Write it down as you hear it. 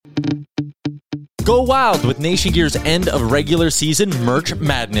Go wild with Nation Gear's end of regular season merch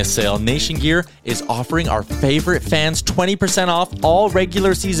madness sale. Nation Gear is offering our favorite fans 20% off all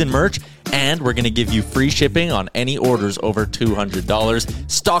regular season merch, and we're going to give you free shipping on any orders over $200.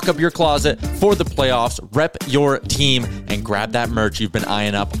 Stock up your closet for the playoffs, rep your team, and grab that merch you've been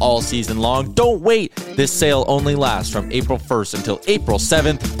eyeing up all season long. Don't wait. This sale only lasts from April 1st until April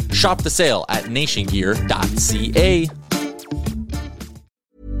 7th. Shop the sale at nationgear.ca.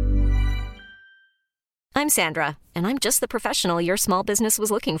 I'm Sandra, and I'm just the professional your small business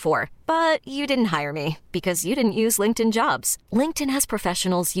was looking for. But you didn't hire me because you didn't use LinkedIn Jobs. LinkedIn has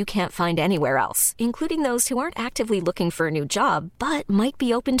professionals you can't find anywhere else, including those who aren't actively looking for a new job, but might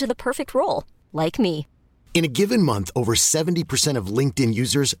be open to the perfect role, like me. In a given month, over 70% of LinkedIn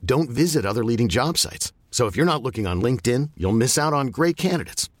users don't visit other leading job sites. So if you're not looking on LinkedIn, you'll miss out on great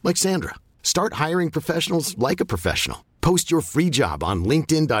candidates, like Sandra. Start hiring professionals like a professional. Post your free job on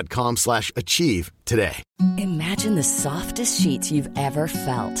linkedin.com/achieve today. Imagine the softest sheets you've ever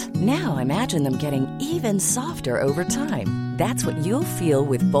felt. Now imagine them getting even softer over time. That's what you'll feel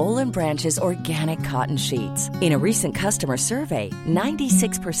with Boll & Branch's organic cotton sheets. In a recent customer survey,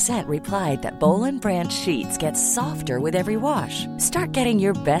 96% replied that Boll & Branch sheets get softer with every wash. Start getting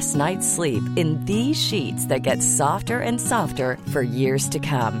your best night's sleep in these sheets that get softer and softer for years to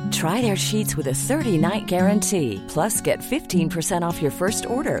come. Try their sheets with a 30-night guarantee. Plus, get 15% off your first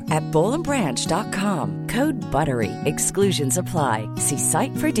order at bollandbranch.com. Code BUTTERY. Exclusions apply. See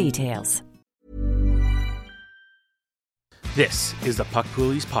site for details. This is the Puck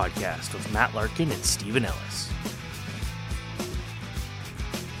Poolies podcast with Matt Larkin and Stephen Ellis.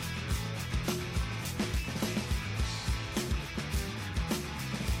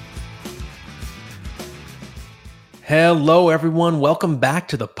 Hello, everyone. Welcome back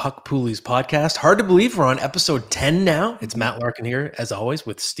to the Puck Poolies podcast. Hard to believe we're on episode 10 now. It's Matt Larkin here, as always,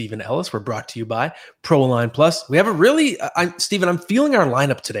 with Stephen Ellis. We're brought to you by ProAlign Plus. We have a really, Stephen, I'm feeling our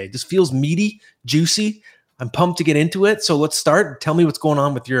lineup today. This feels meaty, juicy. I'm pumped to get into it. So let's start. Tell me what's going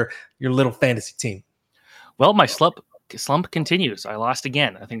on with your little fantasy team. Well, my slump continues. I lost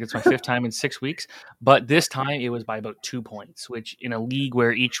again. I think it's my fifth time in 6 weeks, but this time it was by about 2 points, which in a league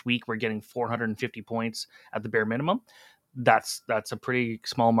where each week we're getting 450 points at the bare minimum, that's a pretty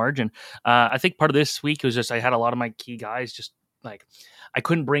small margin. I think part of this week was just I had a lot of my key guys just like I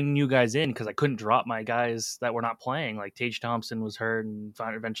couldn't bring new guys in because I couldn't drop my guys that were not playing. Like Tage Thompson was hurt and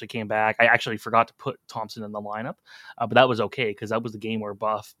eventually came back. I actually forgot to put Thompson in the lineup, but that was okay because that was the game where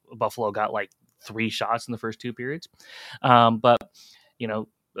Buffalo got like 3 shots in the first 2 periods. But, you know,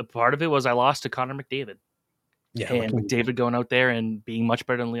 a part of it was I lost to Connor McDavid. Yeah, and McDavid going out there and being much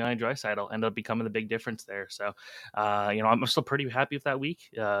better than Leon Draisaitl ended up becoming the big difference there. So, I'm still pretty happy with that week.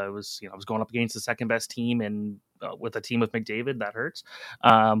 I was going up against the second best team and with a team with McDavid, that hurts.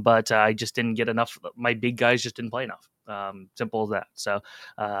 But I just didn't get enough. My big guys just didn't play enough. Simple as that. So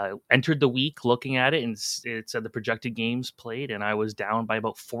entered the week looking at it, and it said the projected games played, and I was down by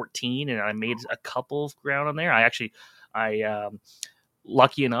about 14, and I made a couple of ground on there.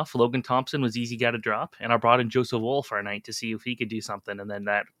 Lucky enough, Logan Thompson was easy guy to drop, and I brought in Joseph Woll for a night to see if he could do something, and then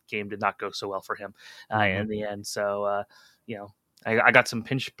that game did not go so well for him in the end. So, I got some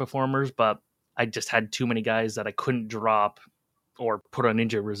pinch performers, but I just had too many guys that I couldn't drop or put on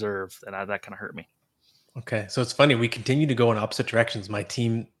injured reserve, and that kind of hurt me. Okay, so it's funny. We continue to go in opposite directions. My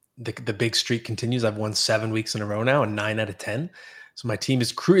team, the big streak continues. I've won 7 weeks in a row now, and 9 out of 10. So my team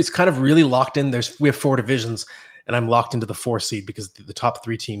is kind of really locked in. We have 4 divisions, and I'm locked into the 4 seed because the top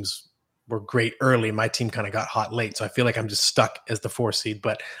 3 teams were great early. My team kind of got hot late, so I feel like I'm just stuck as the 4 seed.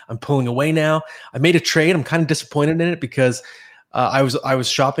 But I'm pulling away now. I made a trade. I'm kind of disappointed in it because I was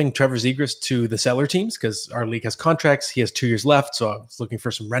shopping Trevor Zegras to the seller teams because our league has contracts. He has 2 years left, so I was looking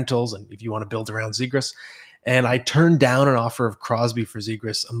for some rentals and if you want to build around Zegras. And I turned down an offer of Crosby for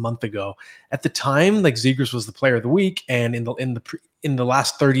Zegras a month ago. At the time, like Zegras was the player of the week, and in the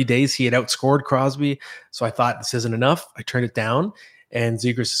last 30 days, he had outscored Crosby. So I thought this isn't enough. I turned it down, and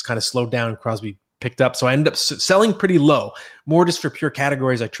Zegras has kind of slowed down. Crosby picked up, so I ended up selling pretty low, more just for pure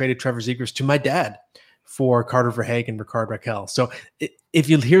categories. I traded Trevor Zegras to my dad for Carter Verhaeghe and Rickard Rakell. So if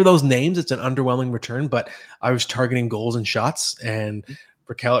you hear those names, it's an underwhelming return, but I was targeting goals and shots, and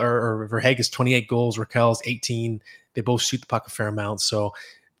Rakell or Verhaeghe is 28 goals, Rakell is 18. They both shoot the puck a fair amount. So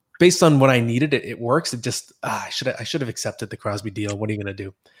based on what I needed, it works. It just I should have accepted the Crosby deal. What are you going to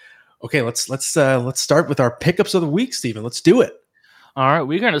do? Okay, let's start with our pickups of the week, Stephen. Let's do it. All right,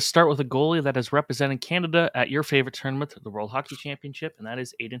 we're going to start with a goalie that is representing Canada at your favorite tournament, the World Hockey Championship, and that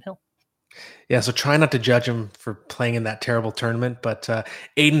is Adin Hill. Yeah, so try not to judge him for playing in that terrible tournament, but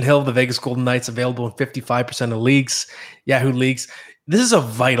Adin Hill, the Vegas Golden Knights, available in 55% of leagues, Yahoo leagues. This is a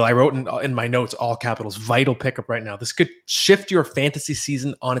vital, I wrote in my notes, all capitals, vital pickup right now. This could shift your fantasy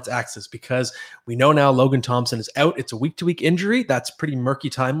season on its axis because we know now Logan Thompson is out. It's a week-to-week injury. That's a pretty murky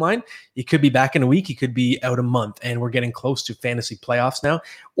timeline. He could be back in a week. He could be out a month, and we're getting close to fantasy playoffs now.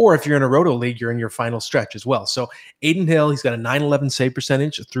 Or if you're in a roto league, you're in your final stretch as well. So Aiden Hill, he's got a 9-11 save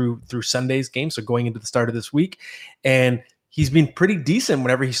percentage through Sunday's game, so going into the start of this week. And he's been pretty decent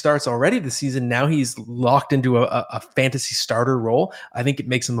whenever he starts already this season. Now he's locked into a fantasy starter role. I think it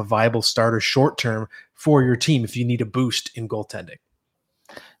makes him a viable starter short-term for your team if you need a boost in goaltending.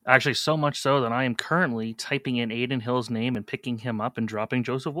 Actually, so much so that I am currently typing in Aiden Hill's name and picking him up and dropping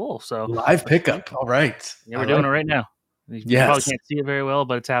Joseph Wool. So live pickup. All right. Yeah, we're doing it right now. You probably can't see it very well,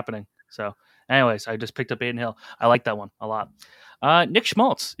 but it's happening. So anyways, I just picked up Aiden Hill. I like that one a lot. Nick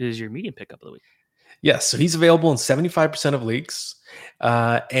Schmaltz is your medium pickup of the week. Yes, so he's available in 75% of leagues.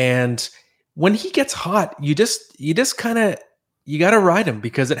 And when he gets hot, you just kind of, you got to ride him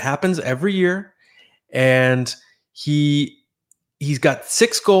because it happens every year. And he's got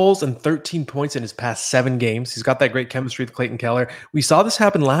 6 goals and 13 points in his past 7 games. He's got that great chemistry with Clayton Keller. We saw this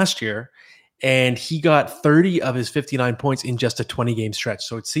happen last year, and he got 30 of his 59 points in just a 20-game stretch.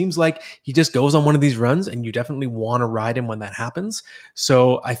 So it seems like he just goes on one of these runs, and you definitely want to ride him when that happens.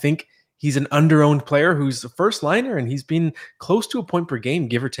 So I think he's an under-owned player who's a first liner, and he's been close to a point per game,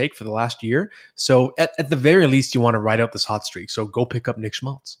 give or take, for the last year. So at the very least, you want to ride out this hot streak. So go pick up Nick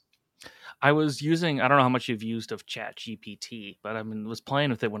Schmaltz. I was using, I don't know how much you've used of Chat GPT, but I was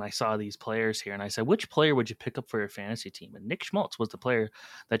playing with it when I saw these players here, and I said, which player would you pick up for your fantasy team? And Nick Schmaltz was the player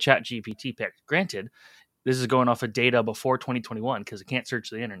that Chat GPT picked. Granted, this is going off of data before 2021 because it can't search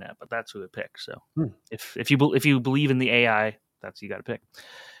the internet, but that's who it picked. So if you believe in the AI, that's who you got to pick.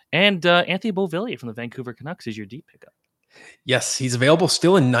 And Anthony Beauvillier from the Vancouver Canucks is your deep pickup. Yes, he's available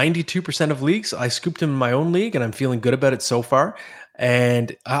still in 92% of leagues. I scooped him in my own league, and I'm feeling good about it so far.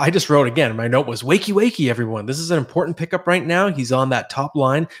 And I just wrote again, my note was, wakey, wakey, everyone. This is an important pickup right now. He's on that top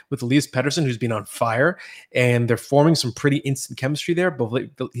line with Elias Pettersson, who's been on fire, and they're forming some pretty instant chemistry there.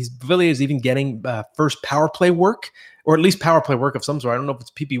 Beauvillier is even getting first power play work, or at least power play work of some sort. I don't know if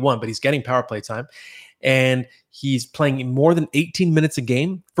it's PP1, but he's getting power play time. And he's playing more than 18 minutes a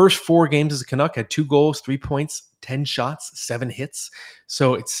game. First 4 games as a Canuck, had 2 goals, 3 points, 10 shots, 7 hits.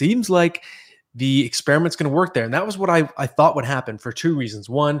 So it seems like the experiment's going to work there. And that was what I thought would happen for 2 reasons.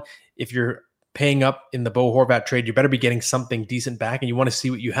 One, if you're paying up in the Bo Horvat trade, you better be getting something decent back, and you want to see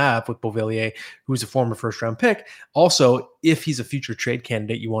what you have with Beauvillier, who's a former first-round pick. Also, if he's a future trade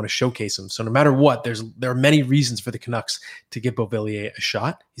candidate, you want to showcase him. So no matter what, there are many reasons for the Canucks to give Beauvillier a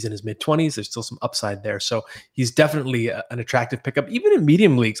shot. He's in his mid-20s. There's still some upside there. So he's definitely an attractive pickup. Even in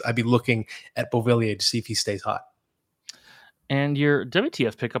medium leagues, I'd be looking at Beauvillier to see if he stays hot. And your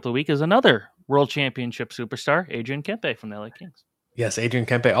WTF pickup of the week is another World Championship superstar, Adrian Kempe from the LA Kings. Yes, Adrian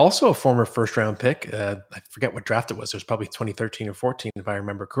Kempe, also a former first-round pick. I forget what draft it was. It was probably 2013 or 14, if I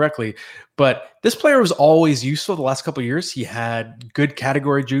remember correctly. But this player was always useful the last couple of years. He had good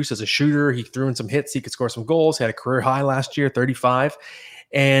category juice as a shooter. He threw in some hits. He could score some goals. He had a career high last year, 35.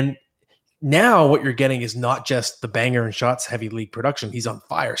 And now what you're getting is not just the banger and shots heavy league production. He's on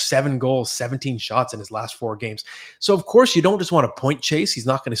fire, 7 goals, 17 shots in his last 4 games. So of course you don't just want to point chase. He's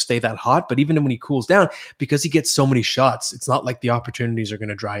not going to stay that hot, but even when he cools down, because he gets so many shots, it's not like the opportunities are going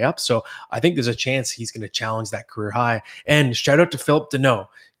to dry up. So I think there's a chance he's going to challenge that career high. And shout out to Philip Deneau,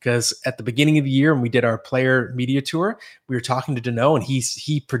 because at the beginning of the year when we did our player media tour, we were talking to Deneau, and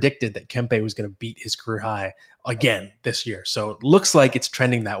he predicted that Kempe was going to beat his career high again this year. So it looks like it's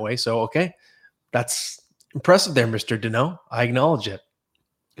trending that way. So, okay, that's impressive there, Mr. Deneau. I acknowledge it.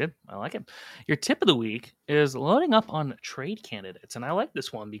 Good. I like it. Your tip of the week is loading up on trade candidates. And I like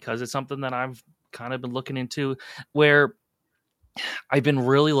this one because it's something that I've kind of been looking into, where I've been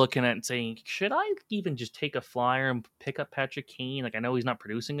really looking at and saying, should I even just take a flyer and pick up Patrick Kane? Like, I know he's not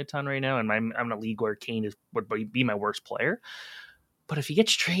producing a ton right now, and I'm in a league where Kane would be my worst player. But if he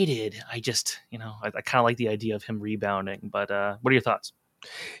gets traded, I just, I kind of like the idea of him rebounding. But what are your thoughts?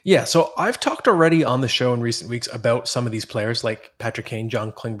 Yeah, so I've talked already on the show in recent weeks about some of these players like Patrick Kane,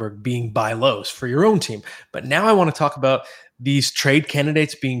 John Klingberg being buy lows for your own team. But now I want to talk about these trade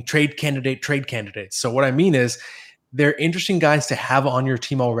candidates being trade candidates. So what I mean is, they're interesting guys to have on your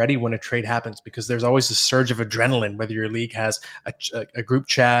team already when a trade happens, because there's always a surge of adrenaline, whether your league has a group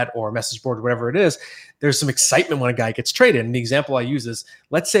chat or a message board, whatever it is. There's some excitement when a guy gets traded. And the example I use is,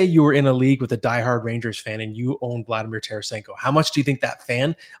 let's say you were in a league with a diehard Rangers fan and you own Vladimir Tarasenko. How much do you think that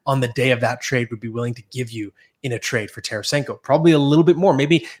fan on the day of that trade would be willing to give you in a trade for Tarasenko? Probably a little bit more,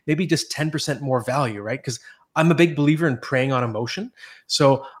 maybe just 10% more value, right? Because I'm a big believer in preying on emotion.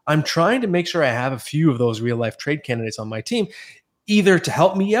 So I'm trying to make sure I have a few of those real life trade candidates on my team. either to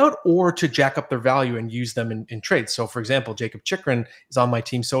help me out or to jack up their value and use them in trades. So, for example, Jacob Chikrin is on my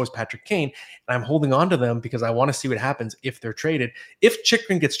team. So is Patrick Kane. And I'm holding on to them because I want to see what happens if they're traded. If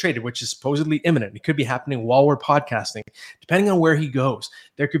Chikrin gets traded, which is supposedly imminent, it could be happening while we're podcasting. Depending on where he goes,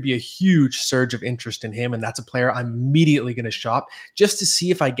 there could be a huge surge of interest in him. And that's a player I'm immediately going to shop just to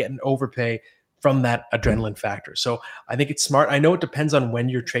see if I get an overpay from that adrenaline factor. So I think it's smart. I know it depends on when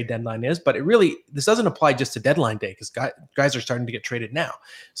your trade deadline is, but this doesn't apply just to deadline day because guys are starting to get traded now.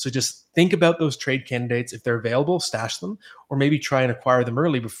 So just think about those trade candidates. If they're available, stash them, or maybe try and acquire them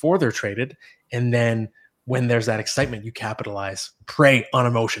early before they're traded. And then when there's that excitement, you capitalize. Prey on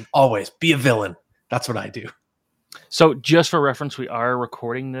emotion. Always be a villain. That's what I do. So just for reference, we are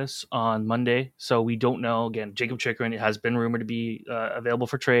recording this on Monday. So we don't know. Again, Jacob Chikrin has been rumored to be available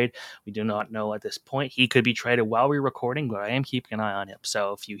for trade. We do not know at this point. He could be traded while we're recording, but I am keeping an eye on him.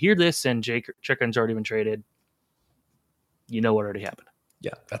 So if you hear this and Jacob Chikrin's already been traded, you know what already happened.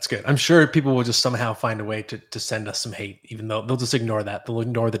 Yeah, that's good. I'm sure people will just somehow find a way to send us some hate, even though they'll just ignore that. They'll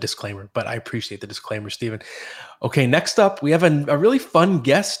ignore the disclaimer, but I appreciate the disclaimer, Stephen. Okay, next up, we have a really fun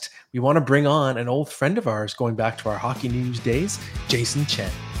guest. We want to bring on an old friend of ours going back to our hockey news days, Jason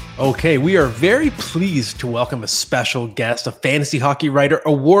Chen. Okay, we are very pleased to welcome a special guest, a fantasy hockey writer,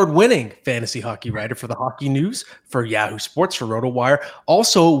 award-winning fantasy hockey writer for the Hockey News, for Yahoo Sports, for RotoWire.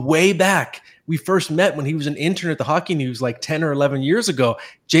 Also, way back, we first met when he was an intern at the Hockey News like 10 or 11 years ago.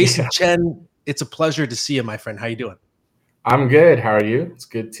 Jason Chen, it's a pleasure to see you, my friend. How you doing? I'm good. How are you? It's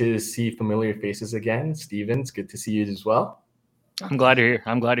good to see familiar faces again. Steven, it's good to see you as well. I'm glad you're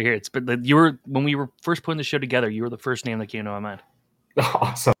here. It's been when we were first putting the show together, you were the first name that came to my mind.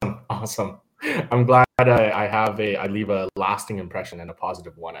 Awesome. I'm glad I leave a lasting impression and a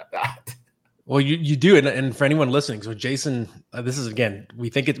positive one at that. Well, you do, and for anyone listening, so Jason, this is again, we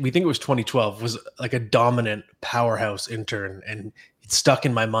think it was 2012, was like a dominant powerhouse intern, and it's stuck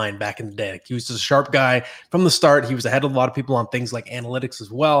in my mind back in the day. Like, he was a sharp guy from the start. He was ahead of a lot of people on things like analytics as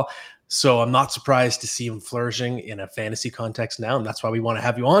well. So I'm not surprised to see him flourishing in a fantasy context now, and that's why we want to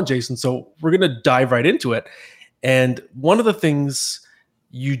have you on, Jason. So we're going to dive right into it. And one of the things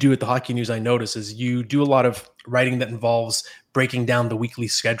you do at the Hockey News, I notice, is you do a lot of writing that involves breaking down the weekly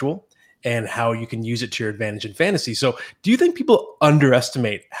schedule and how you can use it to your advantage in fantasy. So do you think people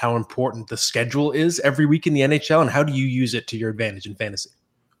underestimate how important the schedule is every week in the NHL, and how do you use it to your advantage in fantasy?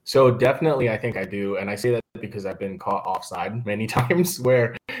 So definitely, I think I do. And I say that because I've been caught offside many times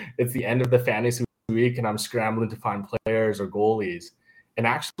where it's the end of the fantasy week and I'm scrambling to find players or goalies. And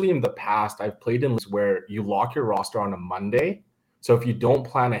actually in the past, I've played in leagues where you lock your roster on a Monday. So if you don't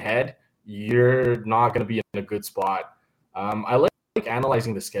plan ahead, you're not going to be in a good spot. I like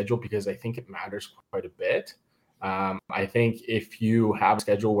analyzing the schedule because I think it matters quite a bit. I think if you have a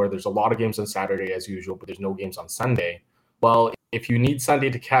schedule where there's a lot of games on Saturday as usual, but there's no games on Sunday, well, if you need Sunday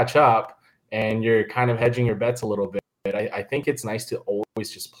to catch up and you're kind of hedging your bets a little bit, I think it's nice to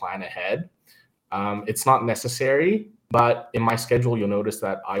always just plan ahead. It's not necessary, but in my schedule, you'll notice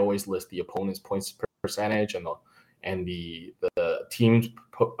that I always list the opponent's points percentage and the team's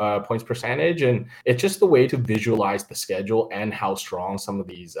points percentage. And it's just the way to visualize the schedule and how strong some of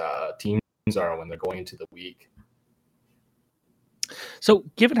these teams are when they're going into the week. So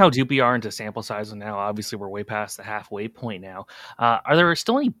given how deep we are into sample size, and now obviously we're way past the halfway point now, are there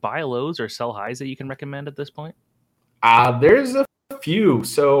still any buy lows or sell highs that you can recommend at this point? There's a few.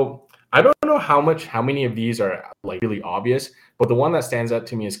 So I don't know how many of these are like really obvious, but the one that stands out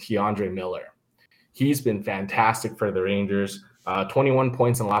to me is Keandre Miller. He's been fantastic for the Rangers. 21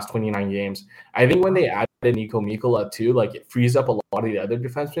 points in the last 29 games. I think when they added Nico Mikkola too, like, it frees up a lot of the other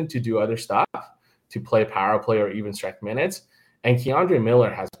defensemen to do other stuff, to play power play or even strike minutes. And Keandre Miller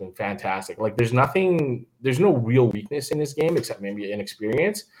has been fantastic. Like, there's no real weakness in his game except maybe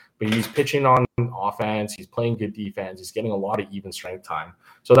inexperience, but he's pitching on offense. He's playing good defense. He's getting a lot of even strength time.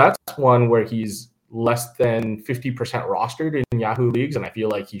 So that's one where he's less than 50% rostered in Yahoo leagues, and I feel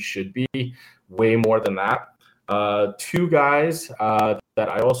like he should be way more than that. Two guys that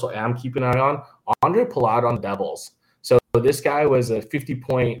I also am keeping an eye on, Andre Palat on the Devils. So this guy was a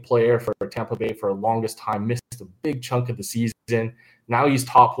 50-point player for Tampa Bay for the longest time, missed a big chunk of the season. Now he's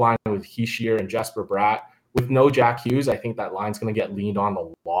top line with Hischier and Jesper Bratt. With no Jack Hughes, I think that line's going to get leaned on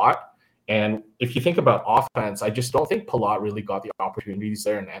a lot. And if you think about offense, I just don't think Palat really got the opportunities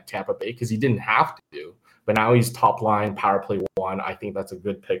there in Tampa Bay because he didn't have to do. But now he's top line, power play one. I think that's a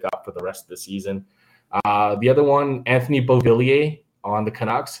good pickup for the rest of the season. The other one, Anthony Beauvillier on the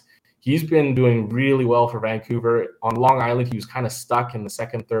Canucks. He's been doing really well for Vancouver. On Long Island, he was kind of stuck in the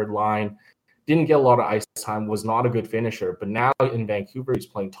second, third line. Didn't get a lot of ice time, was not a good finisher. But now in Vancouver, he's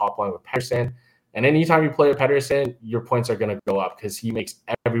playing top line with Pettersson. And anytime you play with Pedersen, your points are going to go up because he makes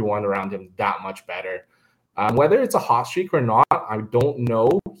everyone around him that much better. Whether it's a hot streak or not, I don't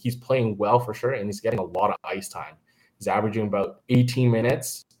know. He's playing well for sure, and he's getting a lot of ice time. He's averaging about 18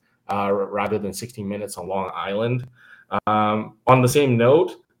 minutes rather than 16 minutes on Long Island. On the same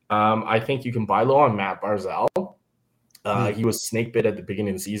note, I think you can buy low on Matt Barzal. He was snake bit at the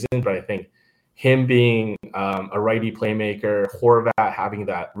beginning of the season, but I think him being a righty playmaker, Horvat having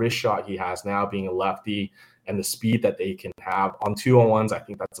that wrist shot he has now, being a lefty, and the speed that they can have on 2-on-1s, I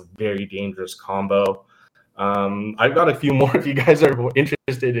think that's a very dangerous combo. I've got a few more if you guys are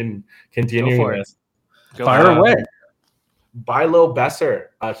interested in continuing this. Fire away. Buy low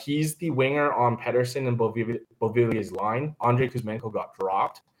Besser. He's the winger on Pedersen and Beauvillier's line. Andrei Kuzmenko got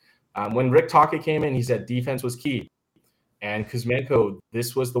dropped. When Rick Tocchet came in, he said defense was key. And Kuzmenko,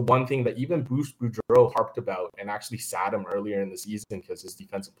 this was the one thing that even Bruce Boudreau harped about and actually sat him earlier in the season because his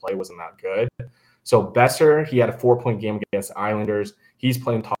defensive play wasn't that good. So Besser, he had a 4-point game against the Islanders. He's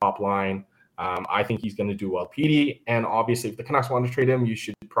playing top line. I think he's going to do well. PD, and obviously if the Canucks want to trade him, you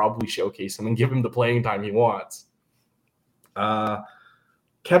should probably showcase him and give him the playing time he wants.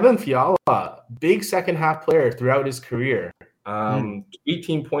 Kevin Fiala, big second half player throughout his career.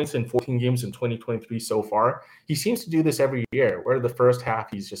 18 points in 14 games in 2023 so far. He seems to do this every year, where the first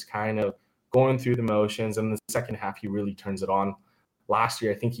half he's just kind of going through the motions, and the second half he really turns it on. Last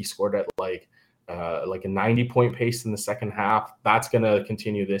year, I think he scored at like a 90-point pace in the second half. That's going to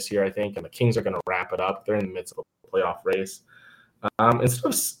continue this year, I think, and the Kings are going to wrap it up. They're in the midst of a playoff race.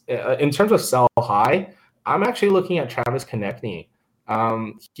 In terms of sell high, I'm actually looking at Travis Konechny.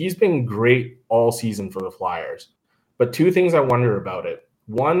 He's been great all season for the Flyers. But two things I wonder about it.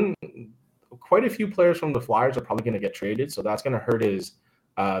 One, quite a few players from the Flyers are probably going to get traded, so that's going to hurt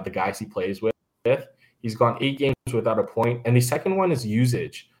the guys he plays with. He's gone 8 games without a point. And the second one is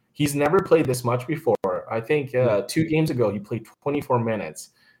usage. He's never played this much before. I think 2 games ago he played 24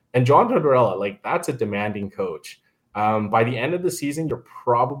 minutes. And John Tortorella, that's a demanding coach. By the end of the season, you're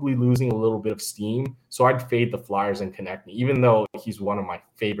probably losing a little bit of steam. So I'd fade the Flyers and Konechny, even though he's one of my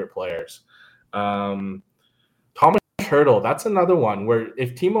favorite players. Thomas Hertl, that's another one where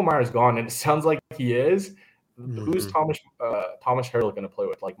if Timo Meier's gone, and it sounds like he is, who's Thomas Hertl going to play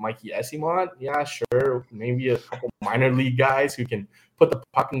with? Like Mikey Esimont? Yeah, sure. Maybe a couple minor league guys who can put the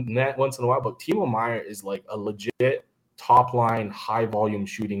puck in the net once in a while. But Timo Meier is like a legit top-line, high-volume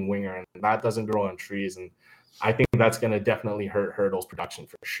shooting winger, and that doesn't grow on trees. And I think that's going to definitely hurt Hertl's production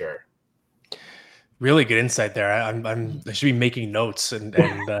for sure. Really good insight there. I should be making notes and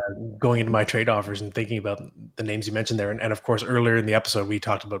going into my trade offers and thinking about the names you mentioned there. And of course, earlier in the episode, we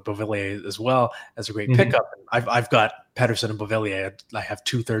talked about Beauvillier as well as a great pickup. I've got Pedersen and Beauvillier. I have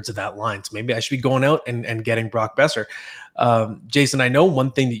 2/3 of that line. So maybe I should be going out and getting Brock Besser. Jason, I know one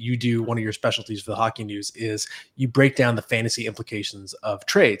thing that you do, one of your specialties for the Hockey News, is you break down the fantasy implications of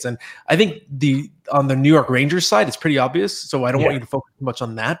trades. And I think on the New York Rangers side, it's pretty obvious. So I don't want you to focus too much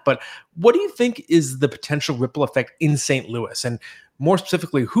on that. But what do you think is the potential ripple effect in St. Louis? And more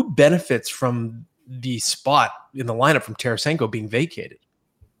specifically, who benefits from the spot in the lineup from Tarasenko being vacated?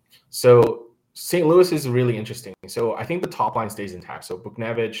 So St. Louis is really interesting. So I think the top line stays intact. So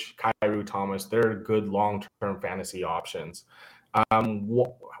Buchnevich, Kyrou, Thomas, they're good long-term fantasy options.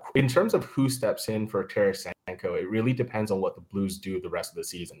 In terms of who steps in for Tarasenko, it really depends on what the Blues do the rest of the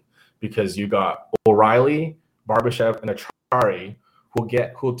season. Because you got O'Reilly, Barbashev, and Achari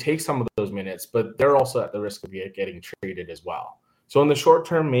who'll take some of those minutes, but they're also at the risk of getting traded as well. So in the short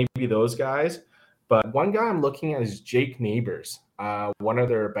term, maybe those guys. But one guy I'm looking at is Jake Neighbors. One of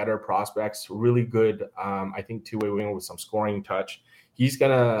their better prospects, really good, I think, two-way winger with some scoring touch. He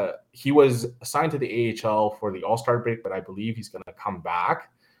was assigned to the AHL for the All-Star break, but I believe he's going to come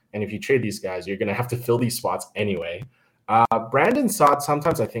back. And if you trade these guys, you're going to have to fill these spots anyway. Brandon Saad,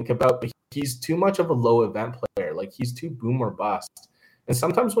 sometimes I think about, but he's too much of a low event player. Like, he's too boom or bust. And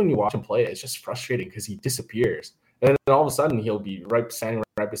sometimes when you watch him play, it's just frustrating because he disappears. And then all of a sudden, he'll be standing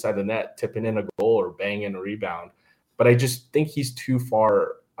right beside the net, tipping in a goal or banging a rebound. But I just think he's too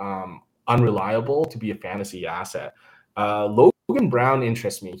far unreliable to be a fantasy asset. Logan Brown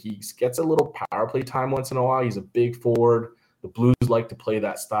interests me. He gets a little power play time once in a while. He's a big forward. The Blues like to play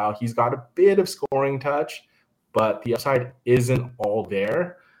that style. He's got a bit of scoring touch, but the upside isn't all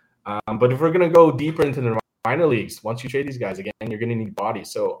there. But if we're going to go deeper into the minor leagues, once you trade these guys, again, you're going to need bodies.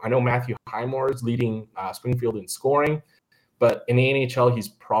 So I know Matthew Highmore is leading Springfield in scoring. But in the NHL, he's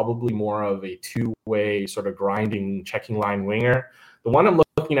probably more of a two-way sort of grinding, checking line winger. The one I'm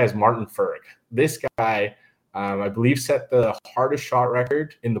looking at is Martin Ferg. This guy, I believe, set the hardest shot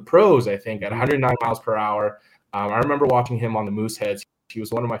record in the pros, I think, at 109 miles per hour. I remember watching him on the Mooseheads. He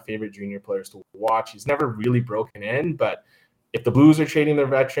was one of my favorite junior players to watch. He's never really broken in, but if the Blues are trading their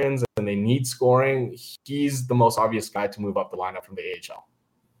veterans and they need scoring, he's the most obvious guy to move up the lineup from the AHL.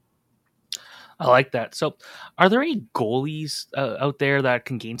 I like that. So are there any goalies out there that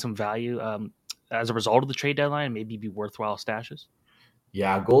can gain some value as a result of the trade deadline and maybe be worthwhile stashes?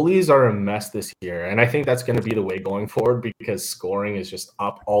 Yeah, goalies are a mess this year. And I think that's going to be the way going forward because scoring is just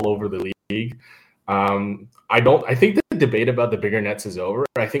up all over the league. I think the debate about the bigger nets is over.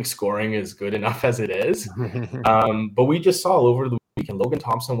 I think scoring is good enough as it is. But we just saw all over the weekend, Logan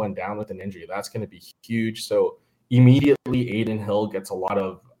Thompson went down with an injury. That's going to be huge. So immediately Aiden Hill gets a lot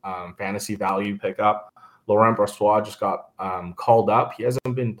of fantasy value pickup. Laurent Brossoit just got called up. He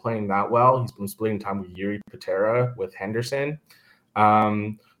hasn't been playing that well. He's been splitting time with Yuri Patera with Henderson.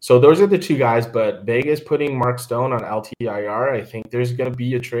 So those are the two guys, but Vegas putting Mark Stone on LTIR, I think there's going to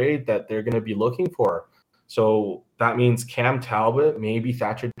be a trade that they're going to be looking for. So that means Cam Talbot, maybe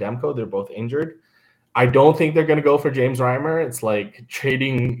Thatcher Demko. They're both injured. I don't think they're going to go for James Reimer. It's like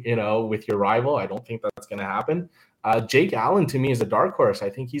trading, with your rival. I don't think that's going to happen. Jake Allen to me is a dark horse. I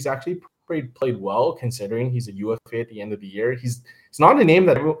think he's actually played well considering he's a UFA at the end of the year. He's not a name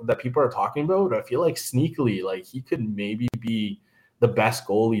that people are talking about. I feel like sneakily, like he could maybe be the best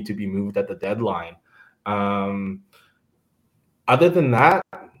goalie to be moved at the deadline. Other than that,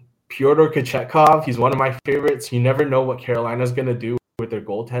 Pyotr Kochetkov, he's one of my favorites. You never know what Carolina's going to do with their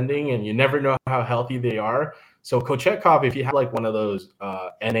goaltending, and you never know how healthy they are. So Kochetkov, if you have like one of those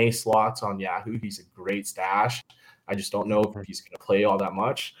NA slots on Yahoo, he's a great stash. I just don't know if he's going to play all that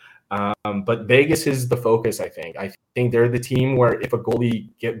much. But Vegas is the focus, I think. I think they're the team where if a goalie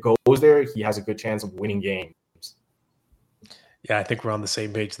goes there, he has a good chance of winning games. Yeah, I think we're on the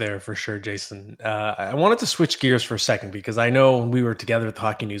same page there for sure, Jason. I wanted to switch gears for a second because I know when we were together at the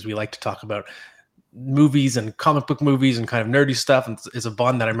Hockey News, we like to talk about movies and comic book movies and kind of nerdy stuff. And it's a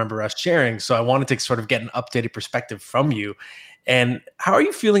bond that I remember us sharing. So I wanted to sort of get an updated perspective from you. And how are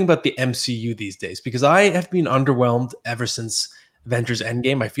you feeling about the MCU these days? Because I have been underwhelmed ever since Avengers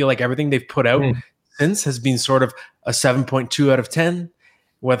Endgame. I feel like everything they've put out since has been sort of a 7.2 out of 10.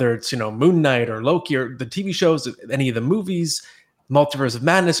 Whether it's, Moon Knight or Loki or the TV shows, any of the movies, Multiverse of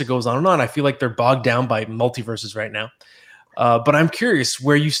Madness, it goes on and on. I feel like they're bogged down by multiverses right now. But I'm curious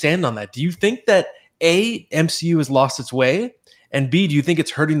where you stand on that. Do you think that A, MCU has lost its way? And B, do you think it's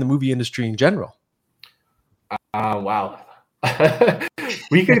hurting the movie industry in general? Wow.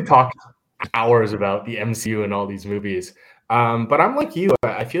 We could talk hours about the MCU and all these movies. But I'm like you.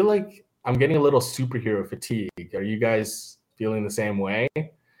 I feel like I'm getting a little superhero fatigue. Are you guys feeling the same way?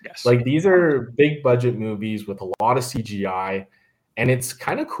 Yes. Like these are big budget movies with a lot of CGI, and it's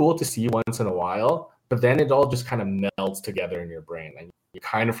kind of cool to see once in a while, but then it all just kind of melds together in your brain and you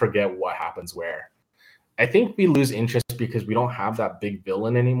kind of forget what happens where. I think we lose interest because we don't have that big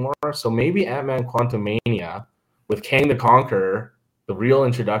villain anymore. So maybe Ant-Man Quantumania with Kang the Conqueror, the real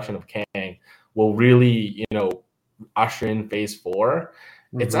introduction of Kang, will really, usher in phase 4.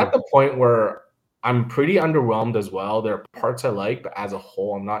 It's at the point where I'm pretty underwhelmed as well. There are parts I like, but as a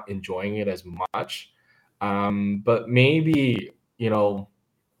whole, I'm not enjoying it as much. But maybe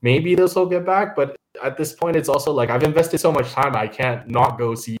this will get back. But at this point, it's also like I've invested so much time, I can't not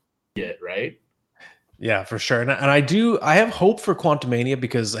go see it, right? Yeah, for sure. And I have hope for Quantumania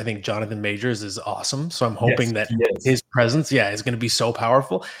because I think Jonathan Majors is awesome. So I'm hoping that his presence, is going to be so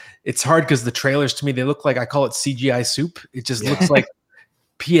powerful. It's hard because the trailers to me, they look like, I call it CGI soup. It just looks like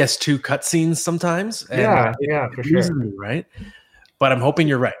PS2 cutscenes sometimes. And for sure. Me, right? But I'm hoping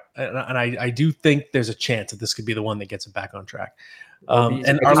you're right. And I do think there's a chance that this could be the one that gets it back on track.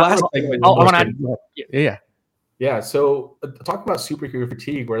 And our last segment. Yeah. So talk about superhero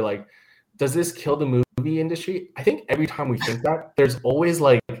fatigue where like, does this kill the movie industry? I think every time we think that, there's always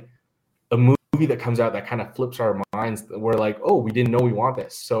like a movie that comes out that kind of flips our minds. We're like, oh, we didn't know we want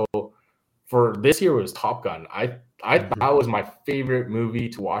this. So for this year, it was Top Gun. I thought was my favorite movie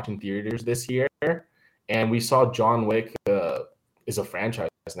to watch in theaters this year. And we saw John Wick is a franchise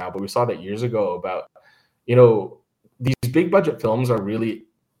now, but we saw that years ago about, these big budget films are really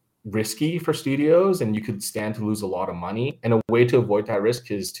risky for studios and you could stand to lose a lot of money. And a way to avoid that risk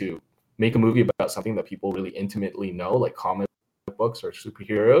is to make a movie about something that people really intimately know, like comic books or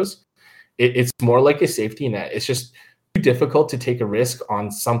superheroes. It's more like a safety net. It's just too difficult to take a risk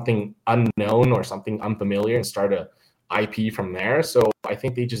on something unknown or something unfamiliar and start a IP from there. So I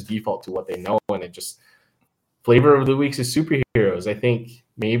think they just default to what they know, and it just flavor of the weeks is superheroes. I think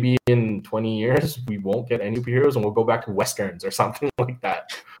maybe in 20 years we won't get any superheroes and we'll go back to westerns or something like that.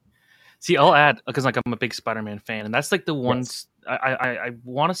 See, I'll add, because like I'm a big Spider-Man fan, and that's like the ones I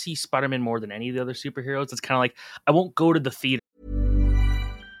want to see Spider-Man more than any of the other superheroes. It's kind of like I won't go to the theater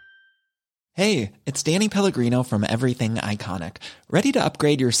Hey, it's Danny Pellegrino from Everything Iconic. Ready to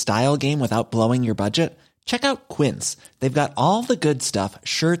upgrade your style game without blowing your budget? Check out Quince. They've got all the good stuff,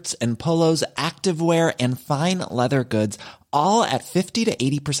 shirts and polos, activewear, and fine leather goods, all at 50 to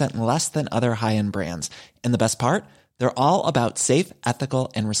 80% less than other high-end brands. And the best part? They're all about safe,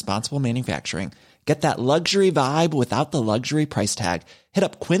 ethical, and responsible manufacturing. Get that luxury vibe without the luxury price tag. Hit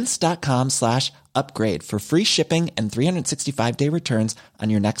up quince.com/upgrade for free shipping and 365-day returns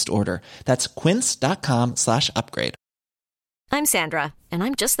on your next order. That's quince.com/upgrade. I'm Sandra, and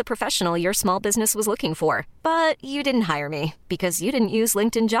I'm just the professional your small business was looking for. But you didn't hire me because you didn't use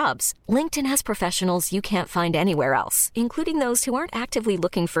LinkedIn Jobs. LinkedIn has professionals you can't find anywhere else, including those who aren't actively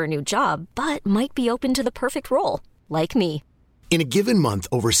looking for a new job, but might be open to the perfect role, like me. In a given month,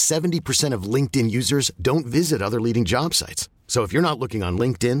 over 70% of LinkedIn users don't visit other leading job sites. So if you're not looking on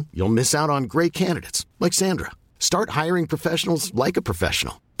LinkedIn, you'll miss out on great candidates like Sandra. Start hiring professionals like a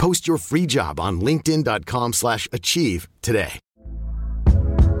professional. Post your free job on linkedin.com/achieve today.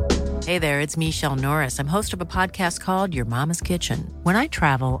 Hey there, it's Michelle Norris. I'm host of a podcast called Your Mama's Kitchen. When I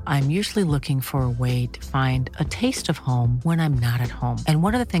travel, I'm usually looking for a way to find a taste of home when I'm not at home. And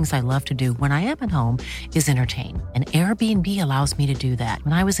one of the things I love to do when I am at home is entertain. And Airbnb allows me to do that.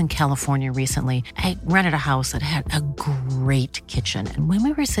 When I was in California recently, I rented a house that had a great kitchen. And when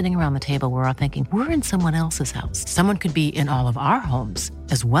we were sitting around the table, we were all thinking, we're in someone else's house. Someone could be in all of our homes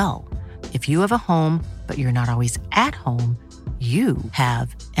as well. If you have a home, but you're not always at home, you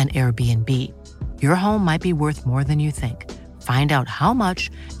have an Airbnb. Your home might be worth more than you think. Find out how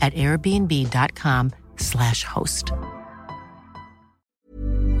much at airbnb.com/host.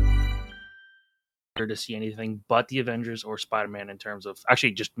 To see anything but the Avengers or Spider-Man in terms of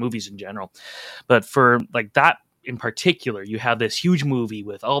actually just movies in general. But for like that in particular, you have this huge movie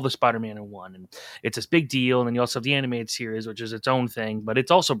with all the Spider-Man in one, and it's this big deal. And then you also have the animated series, which is its own thing, but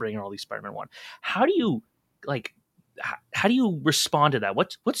it's also bringing all these Spider-Man in one. How do you respond to that?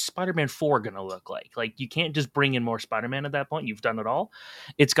 What's Spider-Man 4 going to look like? Like, you can't just bring in more Spider-Man at that point. You've done it all.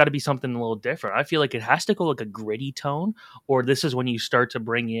 It's got to be something a little different. I feel like it has to go like a gritty tone, or this is when you start to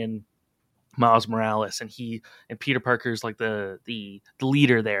bring in Miles Morales and Peter Parker's like the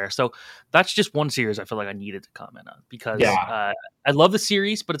leader there. So that's just one series I feel like I needed to comment on because I love the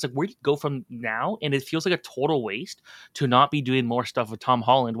series, but it's like, where do you go from now? And it feels like a total waste to not be doing more stuff with Tom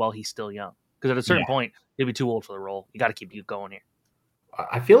Holland while he's still young. Because at a certain point, he'll be too old for the role. You got to keep going here.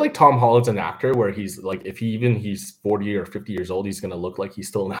 I feel like Tom Holland's an actor where he's like, if he's 40 or 50 years old, he's going to look like he's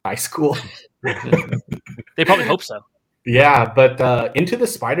still in high school. They probably hope so. Yeah, but Into the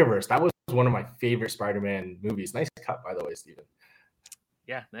Spider-Verse, that was one of my favorite Spider-Man movies. Nice cut, by the way, Steven.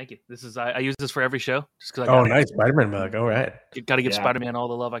 Yeah, thank you. This is I use this for every show. Just because. Nice Spider-Man mug. All right, got to give Spider-Man all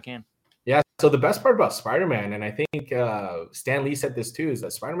the love I can. Yeah. So the best part about Spider-Man, and I think Stan Lee said this too, is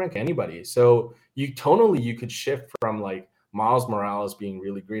that Spider-Man can anybody. So you could shift from like Miles Morales being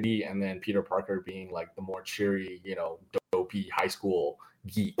really gritty, and then Peter Parker being like the more cheery, dopey high school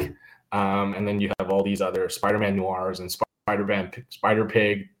geek. And then you have all these other Spider-Man noirs and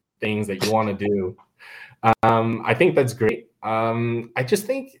Spider-Pig things that you want to do. I think that's great. I just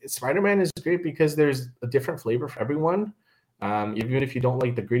think Spider-Man is great because there's a different flavor for everyone. Even if you don't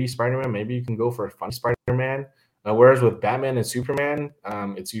like the gritty Spider-Man, maybe you can go for a fun Spider-Man. Whereas with Batman and Superman,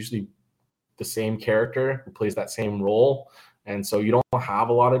 it's usually the same character who plays that same role. And so you don't have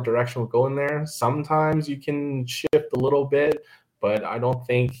a lot of direction with going there. Sometimes you can shift a little bit, but I don't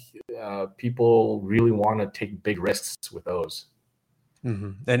think people really want to take big risks with those.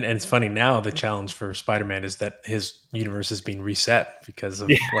 Mm-hmm. And it's funny now, the challenge for Spider-Man is that his universe is being reset because of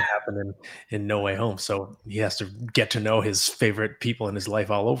what happened in No Way Home. So he has to get to know his favorite people in his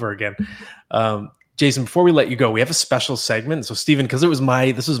life all over again. Jason, before we let you go, we have a special segment. So Steven, because this was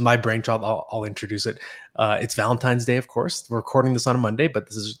my brainchild, I'll introduce it. It's Valentine's Day, of course. We're recording this on a Monday, but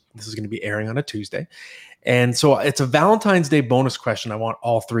this is going to be airing on a Tuesday. And so it's a Valentine's Day bonus question I want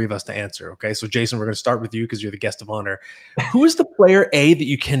all three of us to answer. Okay. So Jason, we're going to start with you because you're the guest of honor. Who is the player A that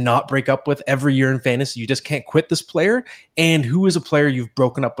you cannot break up with every year in fantasy? You just can't quit this player. And who is a player you've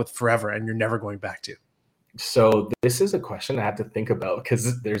broken up with forever and you're never going back to? So this is a question I had to think about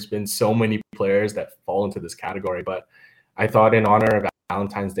because there's been so many players that fall into this category, but I thought in honor of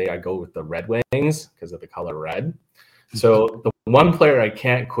Valentine's Day, I'd go with the Red Wings because of the color red. So the one player I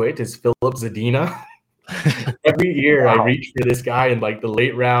can't quit is Philip Zadina. Every year I reach for this guy in like the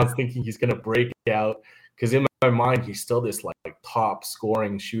late rounds thinking he's going to break out because in my mind, he's still this like top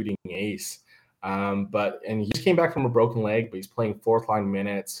scoring shooting ace. And he just came back from a broken leg, but he's playing fourth line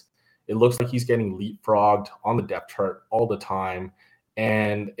minutes. It looks like he's getting leapfrogged on the depth chart all the time.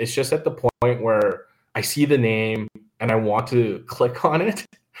 And it's just at the point where I see the name and I want to click on it.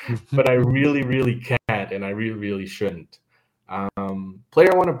 but I really, really can't, and I really, really shouldn't.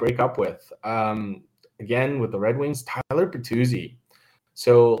 Player I want to break up with, again, with the Red Wings, Tyler Bertuzzi.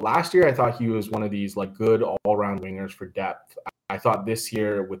 So last year, I thought he was one of these like good all-around wingers for depth. I thought this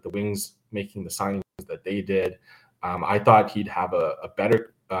year, with the Wings making the signings that they did, I thought he'd have a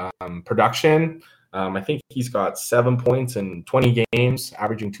better production. I think he's got 7 points in 20 games,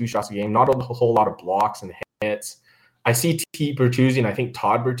 averaging 2 shots a game, not a whole lot of blocks and hits. I see T. Bertuzzi and I think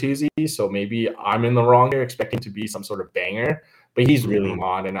Todd Bertuzzi, so maybe I'm in the wrong here, expecting to be some sort of banger, but he's really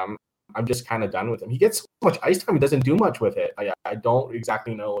not, and I'm just kind of done with him. He gets so much ice time, he doesn't do much with it. I don't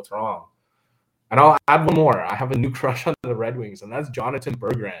exactly know what's wrong. And I'll add one more. I have a new crush on the Red Wings, and that's Jonathan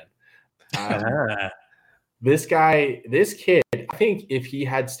Berggren. This kid, I think if he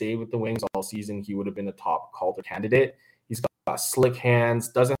had stayed with the Wings all season, he would have been a top Calder candidate. He's got slick hands,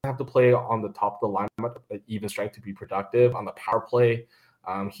 doesn't have to play on the top of the lineup at even strength to be productive on the power play.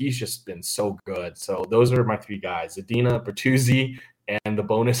 He's just been so good. So those are my 3 guys: Zadina, Bertuzzi, and the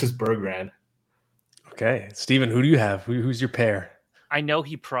bonus is Berggren. Okay, Steven, who do you have? Who's your pair? I know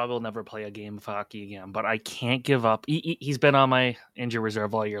he probably will never play a game of hockey again, but I can't give up. He's been on my injury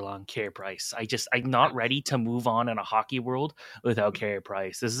reserve all year long, Carey Price. I'm not ready to move on in a hockey world without Carey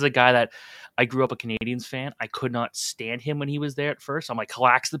Price. This is a guy that I grew up a Canadiens fan. I could not stand him when he was there at first. I'm like,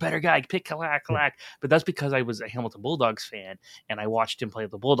 Kalak's the better guy. Pick Kalak. But that's because I was a Hamilton Bulldogs fan, and I watched him play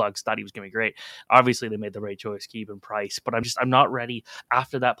with the Bulldogs, thought he was going to be great. Obviously, they made the right choice, keeping Price. But I'm not ready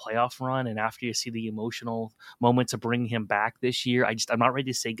after that playoff run, and after you see the emotional moments of bringing him back this year, I'm not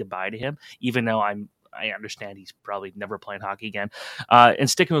ready to say goodbye to him, even though I understand he's probably never playing hockey again. And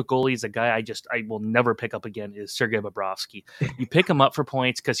sticking with goalies, a guy I will never pick up again is Sergei Bobrovsky. You pick him up for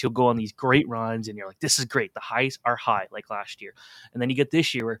points because he'll go on these great runs, and you're like, this is great. The highs are high, like last year. And then you get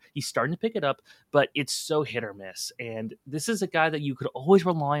this year where he's starting to pick it up, but it's so hit or miss. And this is a guy that you could always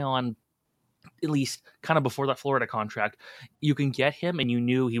rely on, at least kind of before that Florida contract. You can get him, and you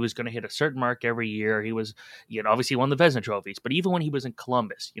knew he was going to hit a certain mark every year. He was, obviously won the Vezina trophies, but even when he was in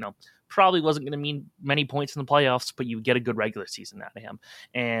Columbus, probably wasn't going to mean many points in the playoffs, but you would get a good regular season out of him.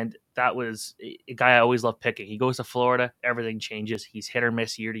 And that was a guy I always loved picking. He goes to Florida, everything changes. He's hit or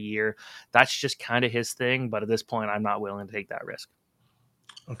miss year to year. That's just kind of his thing. But at this point, I'm not willing to take that risk.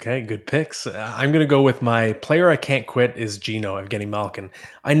 Okay, good picks. I'm going to go with my player I can't quit is Gino, Evgeny Malkin.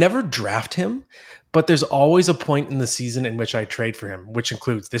 I never draft him, but there's always a point in the season in which I trade for him, which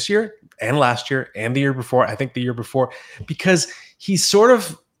includes this year and last year and the year before. I think the year before, because he's sort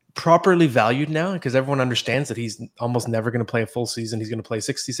of properly valued now, because everyone understands that he's almost never going to play a full season. He's going to play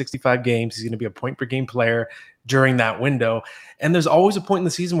 60, 65 games. He's going to be a point per game player during that window. And there's always a point in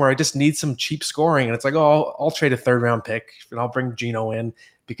the season where I just need some cheap scoring. And it's like, oh, I'll trade a 3rd round pick and I'll bring Gino in,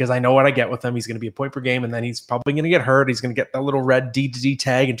 because I know what I get with him. He's going to be a point per game, and then he's probably going to get hurt. He's going to get that little red D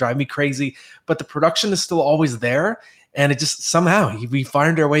tag and drive me crazy. But the production is still always there, and it just somehow we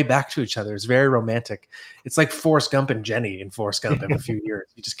find our way back to each other. It's very romantic. It's like Forrest Gump and Jenny in Forrest Gump every few years.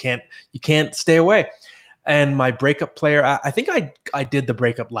 You can't stay away. And my breakup player, I think I did the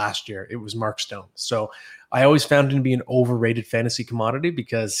breakup last year. It was Markstrom. So I always found him to be an overrated fantasy commodity,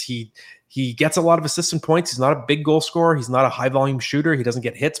 because he gets a lot of assists and points. He's not a big goal scorer. He's not a high volume shooter. He doesn't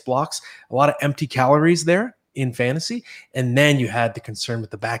get hits, blocks, a lot of empty calories there in fantasy. And then you had the concern with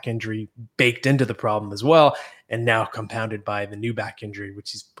the back injury baked into the problem as well, and now compounded by the new back injury,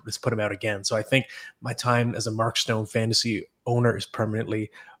 which has put him out again. So I think my time as a Markstrom fantasy owner is permanently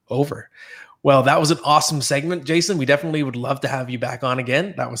over. Well, that was an awesome segment, Jason. We definitely would love to have you back on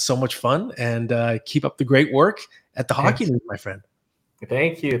again. That was so much fun, and keep up the great work at the Hockey League, my friend.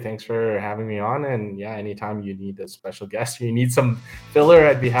 Thank you. Thanks for having me on. And yeah, anytime you need a special guest or you need some filler,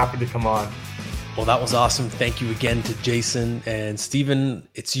 I'd be happy to come on. Well, that was awesome. Thank you again to Jason and Steven.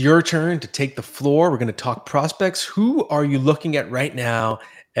 It's your turn to take the floor. We're going to talk prospects. Who are you looking at right now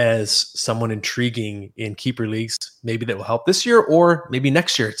as someone intriguing in keeper leagues, maybe that will help this year or maybe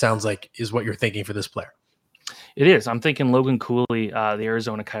next year, it sounds like is what you're thinking for this player? It is. I'm thinking Logan Cooley, the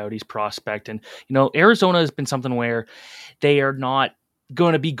Arizona Coyotes prospect. And, Arizona has been something where they are not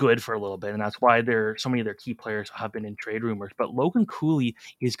going to be good for a little bit, and that's why so many of their key players have been in trade rumors. But Logan Cooley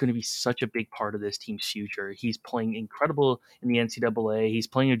is going to be such a big part of this team's future. He's playing incredible in the NCAA. He's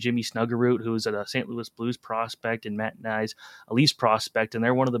playing with Jimmy Snuggerud, who's a St. Louis Blues prospect, and Matt Nyes, a Leafs prospect, and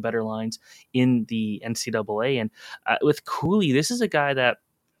they're one of the better lines in the NCAA. And with Cooley, this is a guy that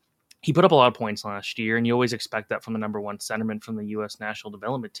he put up a lot of points last year, and you always expect that from the number one centerman from the U.S. national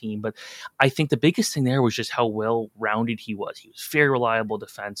development team. But I think the biggest thing there was just how well-rounded he was. He was very reliable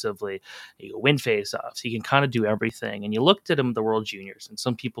defensively. He could win faceoffs. He can kind of do everything. And you looked at him at the World Juniors, and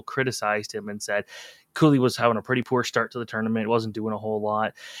some people criticized him and said Cooley was having a pretty poor start to the tournament, wasn't doing a whole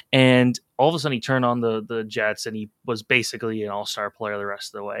lot. And all of a sudden he turned on the Jets, and he was basically an all-star player the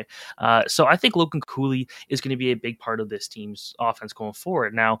rest of the way. So I think Logan Cooley is going to be a big part of this team's offense going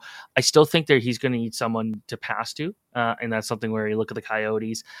forward. Now, I still think that he's going to need someone to pass to, and that's something where you look at the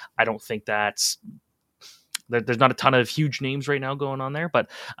Coyotes. I don't think there's not a ton of huge names right now going on there, but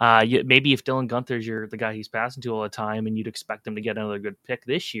maybe if Dylan Guenther's the guy he's passing to all the time, and you'd expect him to get another good pick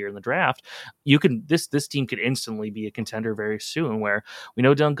this year in the draft, this team could instantly be a contender very soon. Where we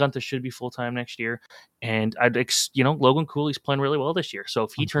know Dylan Guenther should be full time next year, and Logan Cooley's playing really well this year. So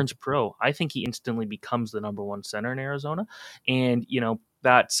if he turns pro, I think he instantly becomes the number one center in Arizona, and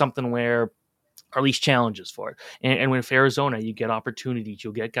that's something where, or at least challenges for it. And with Arizona, you get opportunities.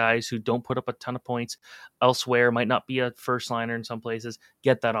 You'll get guys who don't put up a ton of points elsewhere, might not be a first liner in some places,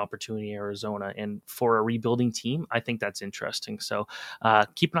 get that opportunity in Arizona. And for a rebuilding team, I think that's interesting. So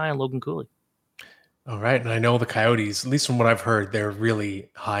keep an eye on Logan Cooley. All right. And I know the Coyotes, at least from what I've heard, they're really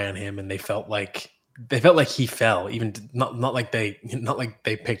high on him, and they felt like he fell, even not like they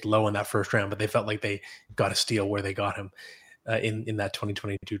picked low in that first round, but they felt like they got a steal where they got him in that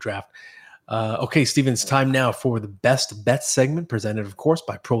 2022 draft. Okay, Steven, it's time now for the best bet segment, presented, of course,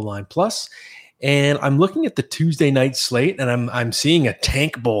 by Proline Plus. And I'm looking at the Tuesday night slate, and I'm seeing a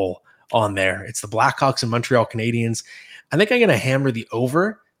tank bowl on there. It's the Blackhawks and Montreal Canadiens. I think I'm going to hammer the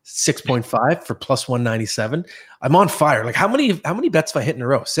over 6.5 for plus 197. I'm on fire. Like, how many bets have I hit in a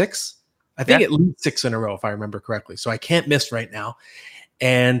row? 6? I think at least 6 in a row, if I remember correctly. So I can't miss right now.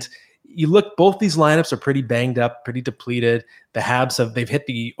 And you look, both these lineups are pretty banged up, pretty depleted. The Habs they've hit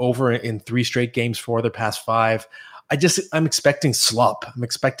the over in 3 straight games, 4 of their past 5. I'm expecting slop. I'm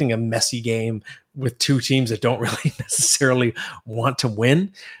expecting a messy game with 2 teams that don't really necessarily want to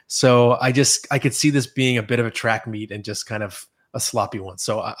win. So I could see this being a bit of a track meet and just kind of a sloppy one.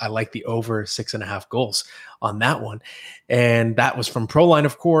 So I like the over 6.5 goals on that one. And that was from Proline,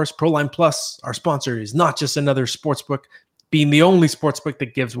 of course. Proline Plus, our sponsor, is not just another sportsbook, being the only sportsbook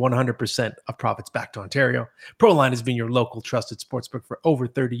that gives 100% of profits back to Ontario. Proline has been your local trusted sportsbook for over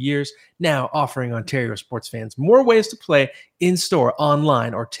 30 years, now offering Ontario sports fans more ways to play in-store,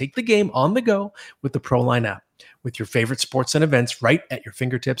 online, or take the game on the go with the Proline app. With your favorite sports and events right at your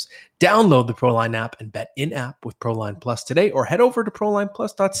fingertips, download the Proline app and bet in-app with Proline Plus today, or head over to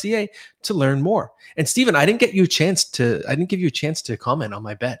prolineplus.ca to learn more. And Steven, I didn't give you a chance to comment on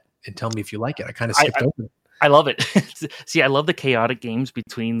my bet and tell me if you like it. I kind of skipped over it. I love it. See, I love the chaotic games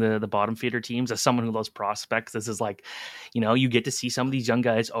between the bottom feeder teams. As someone who loves prospects, this is like, you get to see some of these young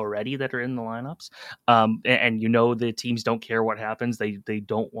guys already that are in the lineups. And the teams don't care what happens. They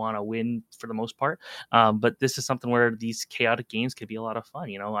don't want to win for the most part. But this is something where these chaotic games could be a lot of fun.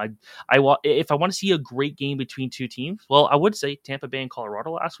 If I want to see a great game between 2 teams, well, I would say Tampa Bay and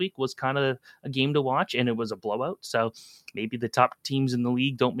Colorado last week was kind of a game to watch, and it was a blowout. So maybe the top teams in the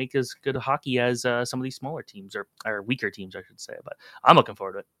league don't make as good hockey as some of these smaller teams or weaker teams, I should say. But I'm looking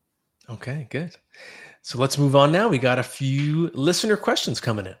forward to it. Okay, good. So let's move on now. We got a few listener questions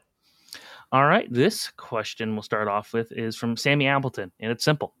coming in. All right. This question we'll start off with is from Sammy Appleton, and it's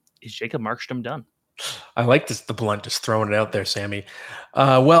simple. Is Jacob Markstrom done? I like this, the blunt, just throwing it out there, Sammy.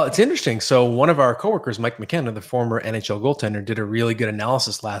 Well, it's interesting. So one of our coworkers, Mike McKenna, the former NHL goaltender, did a really good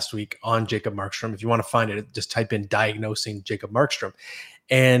analysis last week on Jacob Markstrom. If you want to find it, just type in diagnosing Jacob Markstrom.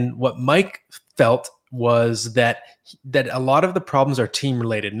 And what Mike felt was that a lot of the problems are team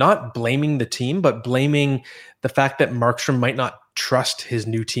related, not blaming the team, but blaming the fact that Markstrom might not trust his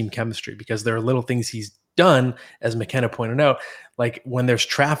new team chemistry, because there are little things he's done, as McKenna pointed out, like when there's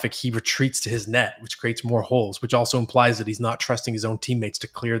traffic, he retreats to his net, which creates more holes, which also implies that he's not trusting his own teammates to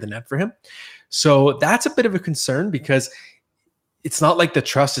clear the net for him. So that's a bit of a concern, because it's not like the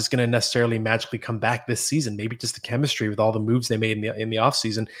trust is going to necessarily magically come back this season. Maybe just the chemistry with all the moves they made in the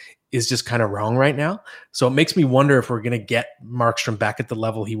offseason is just kind of wrong right now. So it makes me wonder if we're going to get Markstrom back at the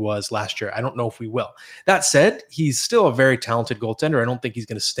level he was last year. I don't know if we will. That said, he's still a very talented goaltender. I don't think he's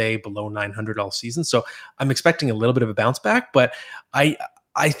going to stay below 900 all season. So I'm expecting a little bit of a bounce back, but I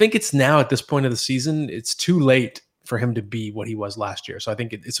think it's now at this point of the season, it's too late for him to be what he was last year. So I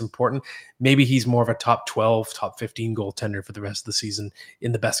think it's important. Maybe he's more of a top 12, top 15 goaltender for the rest of the season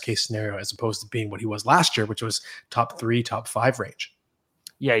in the best case scenario, as opposed to being what he was last year, which was top 3, top 5 range.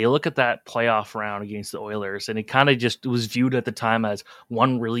 Yeah, you look at that playoff round against the Oilers, and it kind of just was viewed at the time as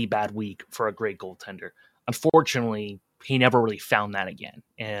one really bad week for a great goaltender. Unfortunately, he never really found that again,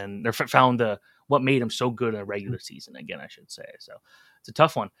 and they found what made him so good in a regular season again, I should say. So it's a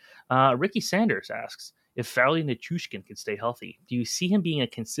tough one. Ricky Sanders asks, if Farley Nichushkin can stay healthy, do you see him being a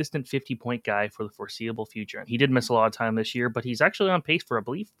consistent 50-point guy for the foreseeable future? And he did miss a lot of time this year, but he's actually on pace for, I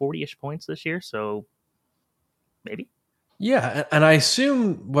believe, 40-ish points this year. So maybe. Yeah, and I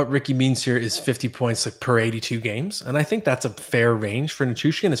assume what Ricky means here is 50 points like per 82 games. And I think that's a fair range for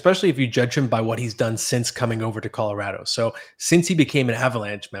Nichushkin, especially if you judge him by what he's done since coming over to Colorado. So since he became an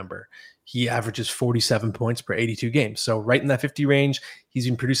Avalanche member, he averages 47 points per 82 games. So right in that 50 range, he's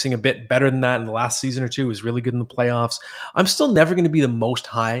been producing a bit better than that in the last season or two. He was really good in the playoffs. I'm still never going to be the most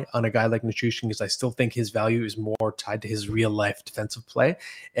high on a guy like Nichushkin because I still think his value is more tied to his real life defensive play,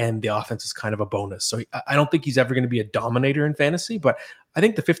 and the offense is kind of a bonus. So I don't think he's ever going to be a dominator in fantasy, but I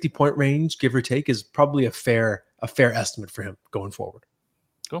think the 50-point range, give or take, is probably a fair estimate for him going forward.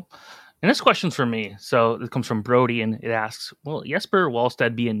 Cool. And this question's for me. So it comes from Brody, and it asks, will Jesper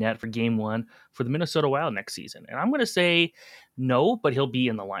Wallstedt be in net for game 1 for the Minnesota Wild next season? And I'm going to say no, but he'll be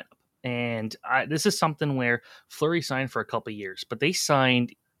in the lineup. And this is something where Fleury signed for a couple of years, but they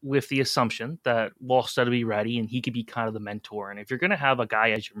signed with the assumption that Wallstedt would be ready and he could be kind of the mentor. And if you're going to have a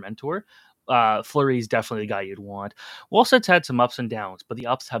guy as your mentor, Fleury is definitely the guy you'd want. Wallstedt's had some ups and downs, but the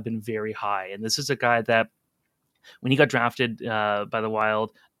ups have been very high. And this is a guy that when he got drafted by the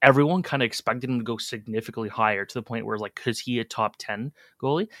Wild, everyone kind of expected him to go significantly higher to the point where, like, because he a top 10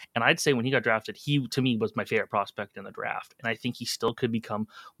 goalie. And I'd say when he got drafted, he, to me, was my favorite prospect in the draft. And I think he still could become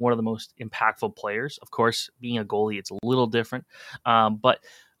one of the most impactful players. Of course, being a goalie, it's a little different. But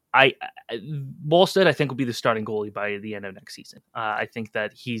Wallstedt, I think, will be the starting goalie by the end of next season. I think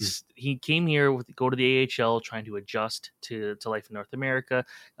that he came here go to the AHL, trying to adjust to life in North America.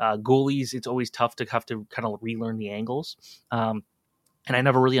 Goalies, it's always tough to have to kind of relearn the angles. And I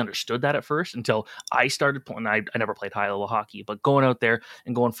never really understood that at first until I started playing. I never played high-level hockey, but going out there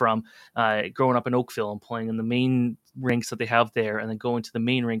and going from growing up in Oakville and playing in the main rinks that they have there, and then going to the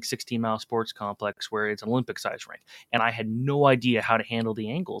main rink, 16-mile sports complex, where it's an Olympic-sized rink. And I had no idea how to handle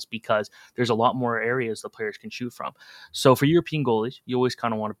the angles because there's a lot more areas the players can shoot from. So for European goalies, you always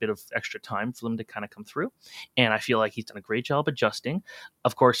kind of want a bit of extra time for them to kind of come through. And I feel like he's done a great job adjusting.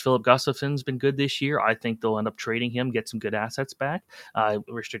 Of course, Philip Gustafsson's been good this year. I think they'll end up trading him, get some good assets back.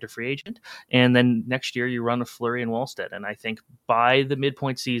 Restricted free agent, and then next year you run with Fleury and Wallstedt, and I think by the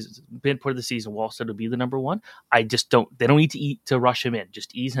midpoint of the season, Wallstedt will be the number one. They don't need to rush him in,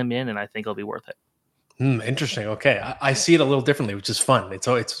 just ease him in, and I think it'll be worth it. Interesting. Okay, I see it a little differently, which is fun.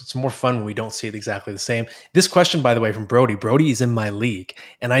 It's more fun when we don't see it exactly the same. This question, by the way, from Brody. Brody is in my league,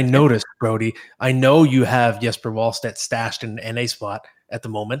 and I noticed, Brody, I know you have Jesper Wallstedt stashed in an NA spot at the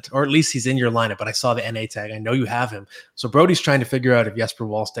moment, or at least he's in your lineup, but I saw the NA tag. I know you have him. So Brody's trying to figure out if Jesper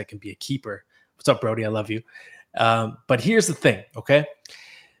Wallstedt can be a keeper. What's up, Brody? I love you. But here's the thing, okay?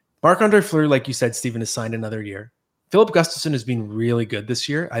 Marc-Andre Fleury, like you said, Steven, has signed another year. Philip Gustafsson has been really good this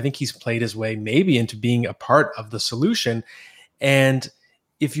year. I think he's played his way maybe into being a part of the solution. And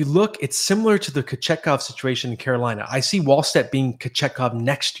if you look, it's similar to the Kochetkov situation in Carolina. I see Wallstedt being Kochetkov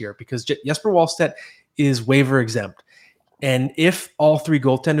next year because Jesper Wallstedt is waiver exempt. And if all three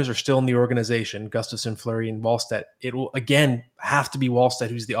goaltenders are still in the organization, Gustafsson, Fleury, and Wallstedt, it will again have to be Wallstedt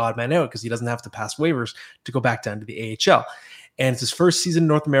who's the odd man out because he doesn't have to pass waivers to go back down to the AHL. And it's his first season in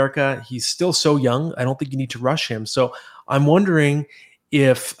North America. He's still so young. I don't think you need to rush him. So I'm wondering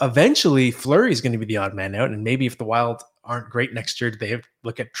if eventually Fleury is going to be the odd man out, and maybe if the Wild aren't great next year, do they have to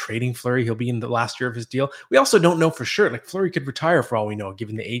look at trading Fleury? He'll be in the last year of his deal. We also don't know for sure. Like Fleury could retire for all we know,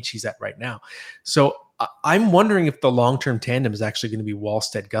 given the age he's at right now. So I'm wondering if the long-term tandem is actually going to be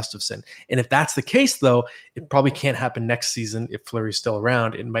Wallstedt-Gustafsson. And if that's the case, though, it probably can't happen next season if Fleury's still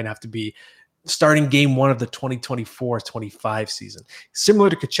around. It might have to be starting game 1 of the 2024-25 season. Similar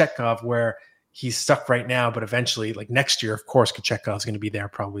to Kochetkov, where he's stuck right now, but eventually, like next year, of course, Kochetkov is going to be there,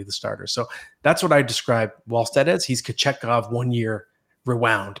 probably the starter. So that's what I describe Wallstedt as. He's Kochetkov 1 year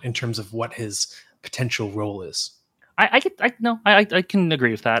rewound in terms of what his potential role is. I can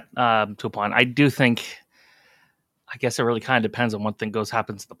agree with that to a point. I do think, I guess it really kind of depends on what thing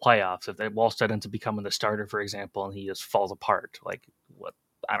happens in the playoffs. If Wallstedt ends up becoming the starter, for example, and he just falls apart, like what?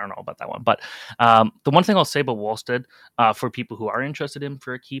 I don't know about that one. But the one thing I'll say about Wallstedt, for people who are interested in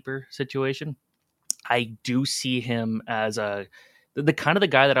for a keeper situation, I do see him as the kind of the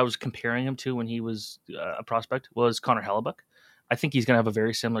guy that I was comparing him to when he was a prospect was Connor Hellebuck. I think he's going to have a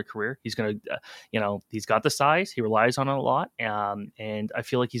very similar career. He's going to, he's got the size. He relies on it a lot. And I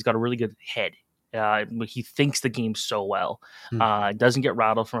feel like he's got a really good head. He thinks the game so well. Hmm. Doesn't get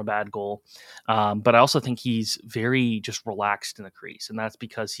rattled from a bad goal. But I also think he's very just relaxed in the crease. And that's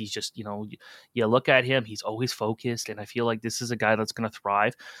because he's just, you look at him, he's always focused. And I feel like this is a guy that's going to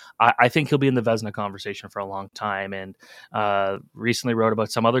thrive. I think he'll be in the Vezina conversation for a long time. And recently wrote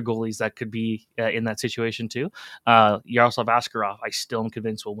about some other goalies that could be in that situation too. Yaroslav Askarov, I still am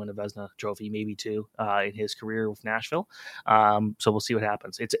convinced will win a Vezina trophy, maybe two, in his career with Nashville. So we'll see what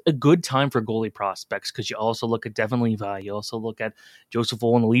happens. It's a good time for goalie prospects because you also look at Devin Levi, you also look at Joseph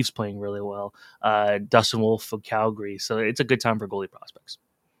Woll and the Leafs playing really well, Dustin Wolf of Calgary. So it's a good time for goalie prospects.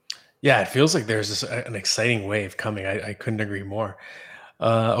 Yeah, it feels like there's an exciting wave coming. I couldn't agree more.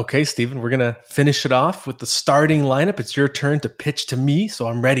 Okay, Stephen, we're going to finish it off with the starting lineup. It's your turn to pitch to me, so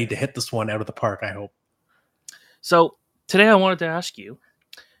I'm ready to hit this one out of the park, I hope. So today I wanted to ask you,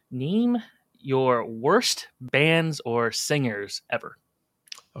 name your worst bands or singers ever.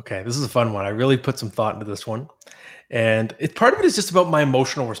 Okay, this is a fun one. I really put some thought into this one. And part of it is just about my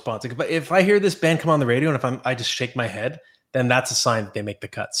emotional response. Like, if I hear this band come on the radio and if I just shake my head, then that's a sign that they make the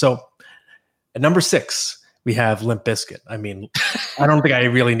cut. So at number 6, we have Limp Bizkit. I mean, I don't think I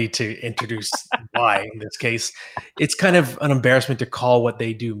really need to introduce why in this case. It's kind of an embarrassment to call what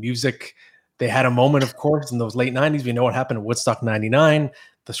they do music. They had a moment, of course, in those late 90s. We know what happened in Woodstock 99,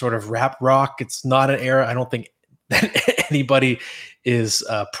 the sort of rap rock. It's not an era I don't think that anybody is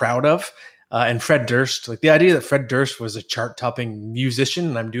proud of. And Fred Durst, like the idea that Fred Durst was a chart-topping musician,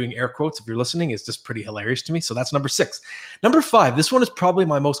 and I'm doing air quotes if you're listening, is just pretty hilarious to me. So that's number 6. Number 5, this one is probably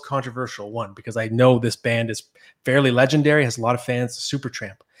my most controversial one because I know this band is fairly legendary, has a lot of fans,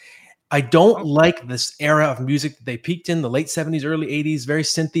 Supertramp. I don't like this era of music that they peaked in the late 70s, early 80s, very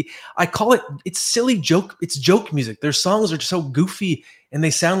synthy. I call it's silly joke. It's joke music. Their songs are just so goofy and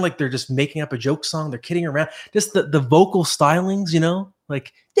they sound like they're just making up a joke song. They're kidding around. Just the vocal stylings,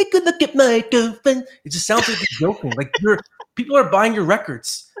 like they could look at my girlfriend. It just sounds like you're joking. Like people are buying your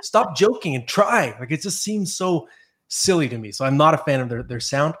records. Stop joking and try. Like it just seems so silly to me. So I'm not a fan of their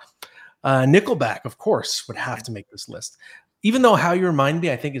sound. Nickelback, of course, would have to make this list. Even though How You Remind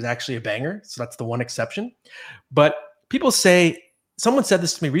Me, I think, is actually a banger. So that's the one exception. But people say, someone said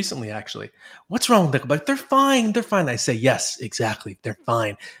this to me recently, actually. What's wrong with Nickelback? They're fine. They're fine. I say, yes, exactly. They're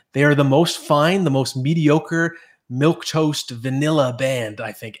fine. They are the most fine, the most mediocre, milquetoast, vanilla band,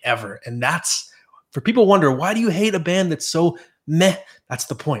 I think, ever. And that's, for people wonder, why do you hate a band that's so meh? That's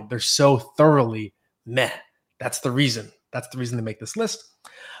the point. They're so thoroughly meh. That's the reason. That's the reason they make this list.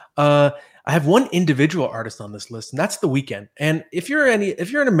 I have one individual artist on this list, and that's The Weeknd. And if you're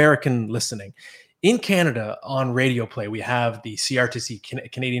an American listening, in Canada on radio play, we have the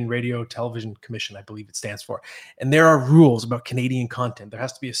CRTC, Canadian Radio Television Commission, I believe it stands for. And there are rules about Canadian content. There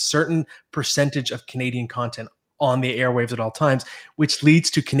has to be a certain percentage of Canadian content on the airwaves at all times, which leads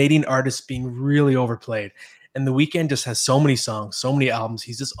to Canadian artists being really overplayed. And The Weeknd just has so many songs, so many albums.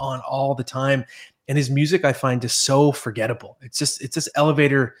 He's just on all the time. And his music, I find, just so forgettable. It's just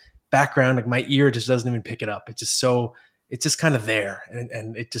elevator background. Like my ear just doesn't even pick it up. It's just kind of there.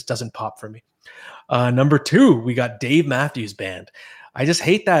 And it just doesn't pop for me. Number 2, we got Dave Matthews Band. I just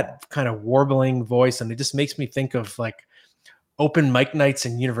hate that kind of warbling voice. And it just makes me think of like open mic nights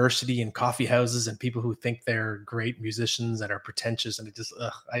in university and coffee houses and people who think they're great musicians and are pretentious. And it just,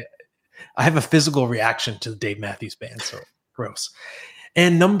 I have a physical reaction to the Dave Matthews Band. So gross.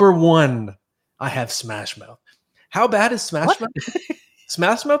 And number 1, I have Smash Mouth. How bad is Smash Mouth?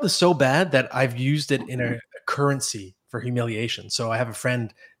 Smash Mouth is so bad that I've used it in a currency for humiliation. So I have a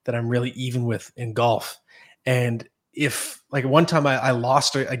friend that I'm really even with in golf. And if like one time I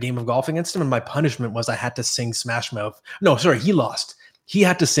lost a game of golf against him and my punishment was I had to sing Smash Mouth. No, sorry, he lost. He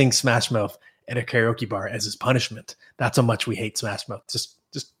had to sing Smash Mouth at a karaoke bar as his punishment. That's how much we hate Smash Mouth. Just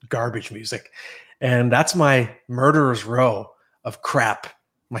garbage music. And that's my murderer's row of crap,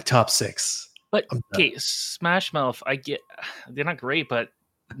 my top 6. But okay, Smash Mouth, I get they're not great, but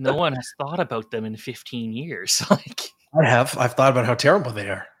no one has thought about them in 15 years. I've thought about how terrible they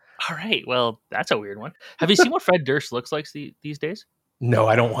are. All right, well, that's a weird one. Have you seen what Fred Durst looks like these days? No,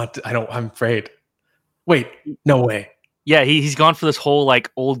 I don't want to. I'm afraid. Wait, no way. Yeah, he's gone for this whole like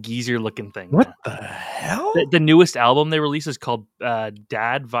old geezer looking thing. What the hell? The newest album they released is called Dad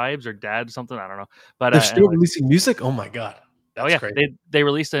Vibes or Dad something. I don't know. But they're still releasing music? Oh my God. That's crazy. They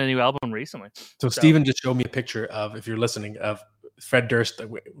released a new album recently. So Steven just showed me a picture of, if you're listening, of Fred Durst.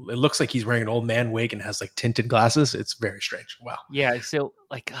 It looks like he's wearing an old man wig and has like tinted glasses. It's very strange. Wow. Yeah. So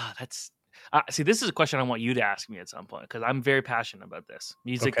like, that's see, this is a question I want you to ask me at some point because I'm very passionate about this.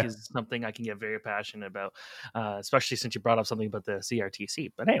 Music is something I can get very passionate about, especially since you brought up something about the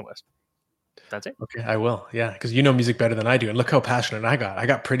CRTC. But anyways, That's it. Okay, I will. Yeah, because you know music better than I do. And look how passionate I got. I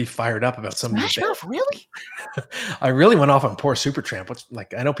got pretty fired up about some Smash of the Mouth, really? I really went off on poor Supertramp, which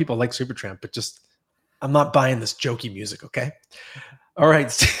like I know people like Supertramp, but just I'm not buying this jokey music, okay? All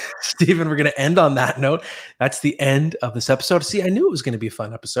right, Stephen, we're going to end on that note. That's the end of this episode. See, I knew it was going to be a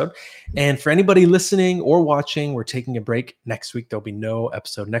fun episode. And for anybody listening or watching, we're taking a break next week. There'll be no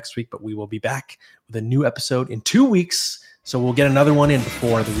episode next week, but we will be back with a new episode in 2 weeks. So we'll get another one in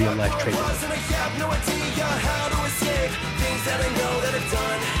before the real life trade deadline.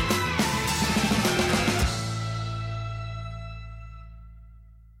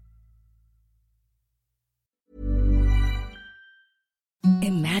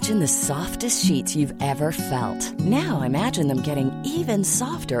 Imagine the softest sheets you've ever felt. Now imagine them getting even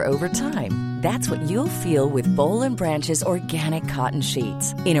softer over time. That's what you'll feel with Boll & Branch's organic cotton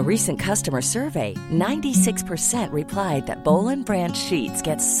sheets. In a recent customer survey, 96% replied that Boll & Branch sheets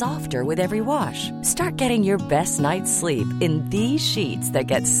get softer with every wash. Start getting your best night's sleep in these sheets that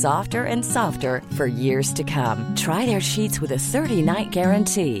get softer and softer for years to come. Try their sheets with a 30-night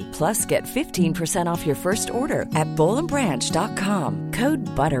guarantee. Plus, get 15% off your first order at bollandbranch.com. Code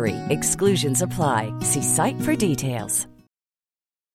BUTTERY. Exclusions apply. See site for details.